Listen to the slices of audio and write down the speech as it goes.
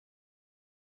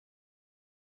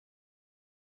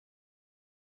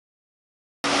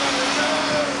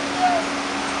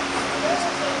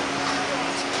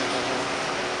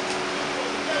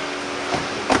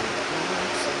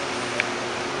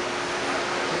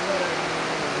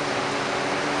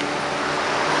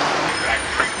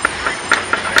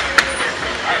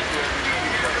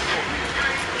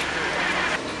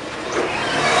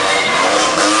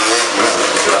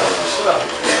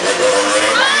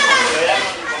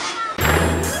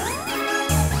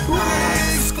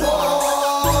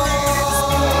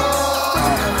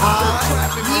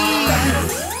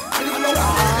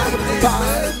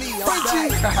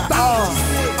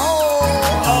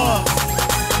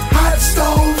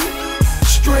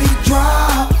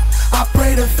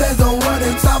the feds don't run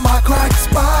inside my crack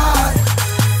spot.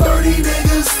 30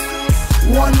 niggas,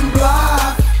 one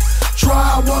block.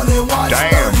 Try one and watch.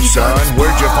 Damn, son,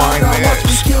 where'd you find this? Watch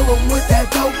me this? kill him with that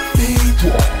dope feed.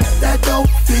 That dope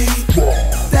feed.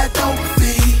 That dope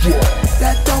feed.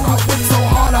 That dope. I whip so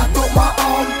hard I thought my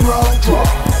arm broke.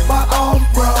 My arm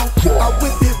broke. I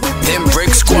whip it, whip it. Them brick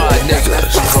squad niggas,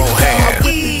 throw hands. I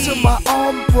whip it till my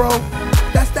arm broke.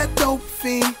 That's that dope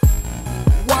fiend.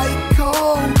 White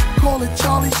coat, call it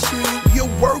Charlie shit. Your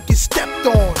work is stepped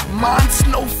on. Mine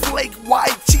snowflake,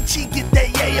 white Chi-Chi, get that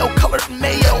yayo, colored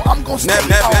mayo. I'm gon' stay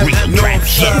on.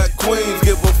 Northside Queens,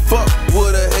 give a fuck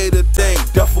what a hater think.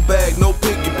 Duffel bag, no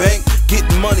piggy bank.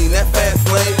 Getting money in that fast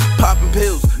lane. Popping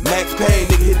pills, max pain.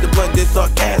 Nigga hit the blunt, then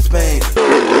start gas pain.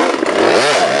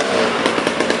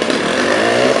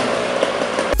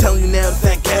 Telling you now it's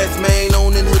that gas main.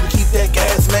 On in here to keep that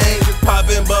gas main. Just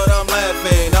popping, but I'm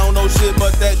laughing. I don't know shit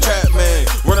but that trap man.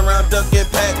 Run around ducking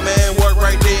Pac-Man. Work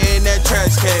right there in that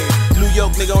trash can. New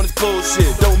York nigga on his bullshit.